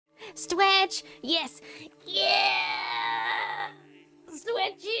Stretch! Yes! Yeah!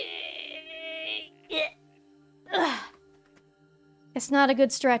 Stretchy! Yeah. Ugh. It's not a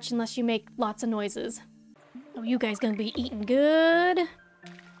good stretch unless you make lots of noises. Oh, you guys gonna be eating good.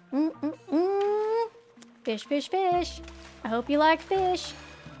 Fish, fish, fish. I hope you like fish.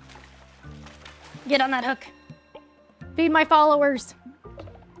 Get on that hook. Feed my followers.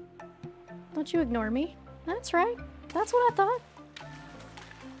 Don't you ignore me. That's right. That's what I thought.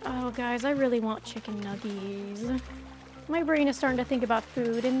 Oh, guys, I really want chicken nuggies. My brain is starting to think about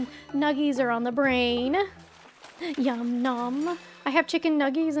food, and nuggies are on the brain. Yum nom. I have chicken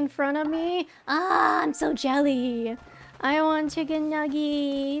nuggies in front of me. Ah, I'm so jelly. I want chicken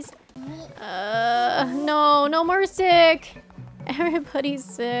nuggies. No more sick. Everybody's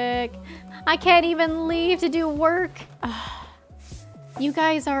sick. I can't even leave to do work. You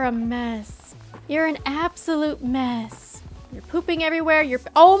guys are a mess. You're an absolute mess. You're pooping everywhere.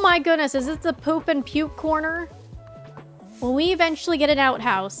 Oh my goodness, is this the poop and puke corner? When we eventually get an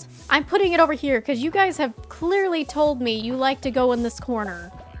outhouse, I'm putting it over here because you guys have clearly told me you like to go in this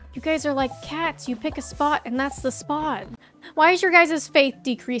corner. You guys are like cats. You pick a spot and that's the spot. Why is your guys' faith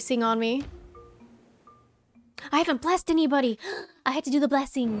decreasing on me? I haven't blessed anybody. I had to do the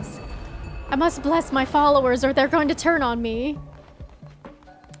blessings. I must bless my followers or they're going to turn on me.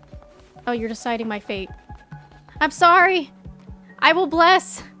 Oh, you're deciding my fate. I'm sorry. I will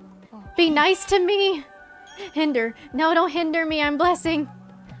bless. Be nice to me. Hinder. No, don't hinder me. I'm blessing.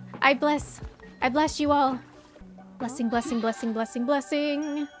 I bless you all. Blessing, blessing, blessing, blessing,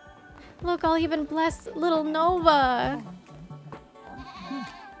 blessing. Look, I'll even bless little Nova.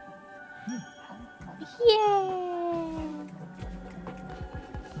 Yay!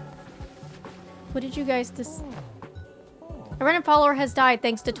 What did you guys A random follower has died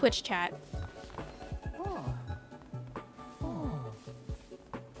thanks to Twitch chat.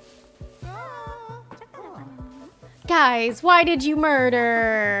 Guys, why did you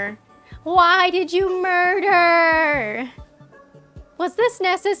murder? Why did you murder? Was this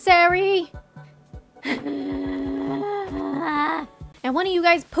necessary? And one of you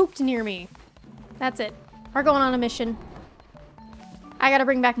guys pooped near me. That's it. We're going on a mission. I gotta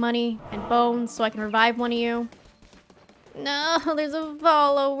bring back money and bones so I can revive one of you. No, there's a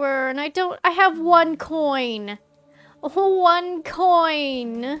follower and I have 1 coin. 1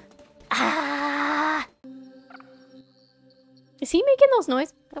 coin. Ah! Is he making those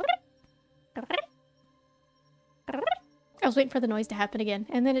noises? I was waiting for the noise to happen again,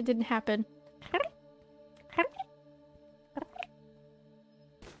 and then it didn't happen.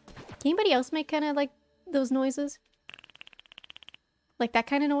 Can anybody else make kind of like those noises? Like that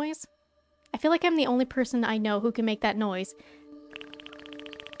kind of noise? I feel like I'm the only person I know who can make that noise.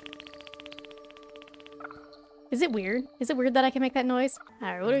 Is it weird? Is it weird that I can make that noise?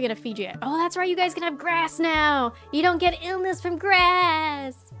 Alright, what are we gonna feed you at? Oh, that's right, you guys can have grass now! You don't get illness from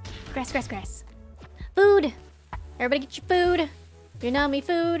grass! Grass, grass, grass. Food! Everybody get your food. Your nummy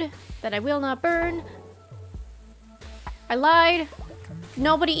food that I will not burn. I lied.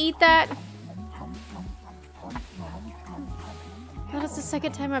 Nobody eat that. That is the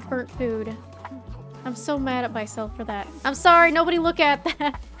second time I've burnt food. I'm so mad at myself for that. I'm sorry, nobody look at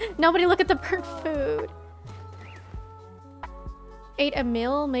that. Nobody look at the burnt food. Ate a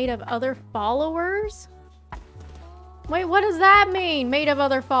meal made of other followers? Wait, what does that mean? Made of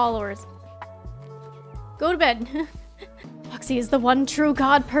other followers. Go to bed. Foxee is the one true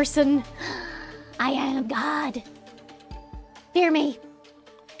God person. I am God. Fear me.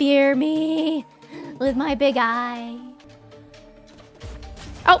 Fear me with my big eye.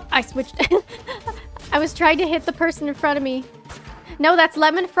 Oh, I switched. I was trying to hit the person in front of me. No, that's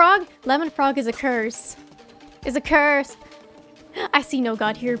Lemon Frog. Lemon Frog is a curse. Is a curse. I see no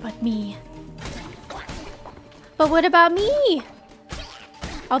God here but me. But what about me?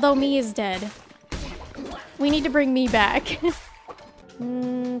 Although me is dead. We need to bring me back.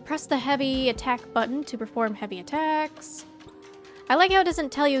 Press the heavy attack button to perform heavy attacks. I like how it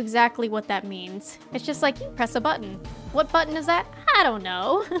doesn't tell you exactly what that means. It's just like, you press a button. What button is that? I don't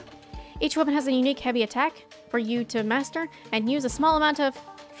know. Each weapon has a unique heavy attack for you to master and use a small amount of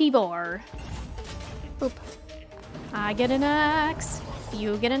Fibor. Boop. I get an axe.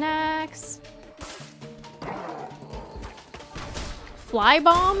 You get an axe. Fly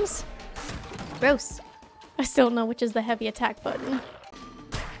bombs? Gross. I still don't know which is the heavy attack button.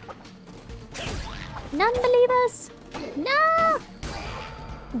 Non-believers! No!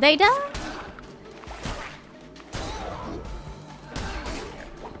 They died?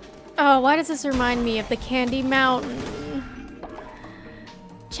 Oh, why does this remind me of the Candy Mountain?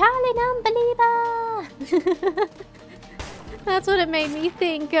 Charlie non-believer! That's what it made me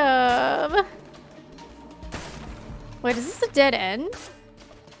think of. Wait, is this a dead end?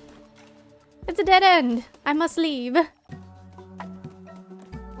 It's a dead end. I must leave.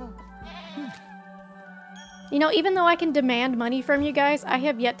 You know, even though I can demand money from you guys, I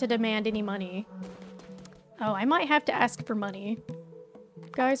have yet to demand any money. Oh, I might have to ask for money.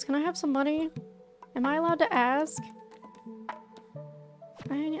 Guys, can I have some money? Am I allowed to ask?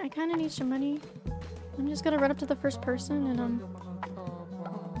 I kind of need some money. I'm just gonna run up to the first person and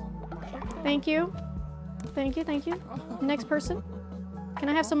thank you. Thank you, thank you. Next person. Can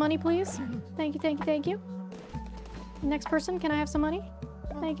I have some money, please? Thank you, thank you, thank you. Next person, can I have some money?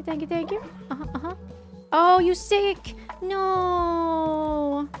 Thank you, thank you, thank you. Oh, you sick!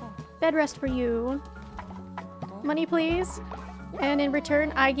 No! Bed rest for you. Money, please. And in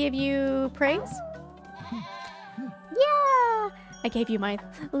return, I give you praise. Yeah! I gave you my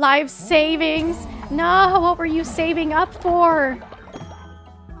life savings. No, what were you saving up for?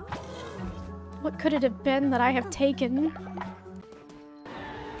 What could it have been that I have taken?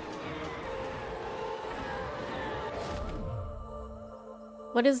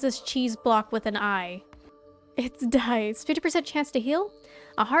 What is this cheese block with an eye? It's dice. 50% chance to heal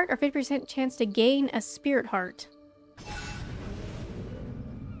a heart or 50% chance to gain a spirit heart.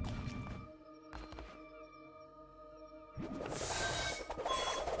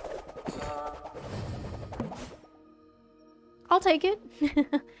 I'll take it.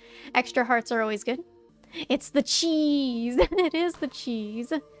 Extra hearts are always good. It's the cheese. It is the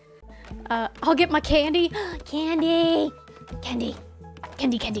cheese. I'll get my candy. Candy! Candy.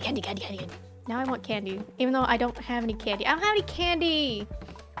 Candy, candy, candy, candy, candy. Now I want candy, even though I don't have any candy. I don't have any candy!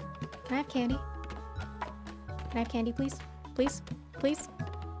 Can I have candy? Can I have candy, please? Please? Please?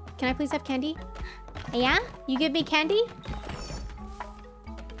 Can I please have candy? Yeah? You give me candy?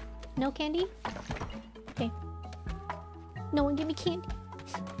 No candy? Okay. No one give me candy.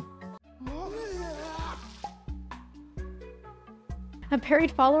 A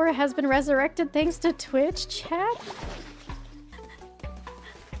buried follower has been resurrected thanks to Twitch chat?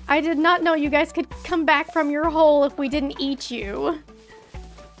 I did not know you guys could come back from your hole if we didn't eat you.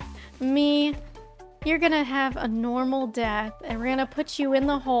 Me, you're gonna have a normal death and we're gonna put you in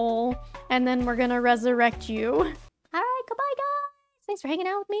the hole and then we're gonna resurrect you. Alright, goodbye guys! Thanks for hanging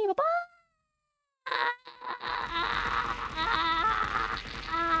out with me,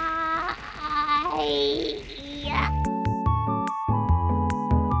 bye-bye!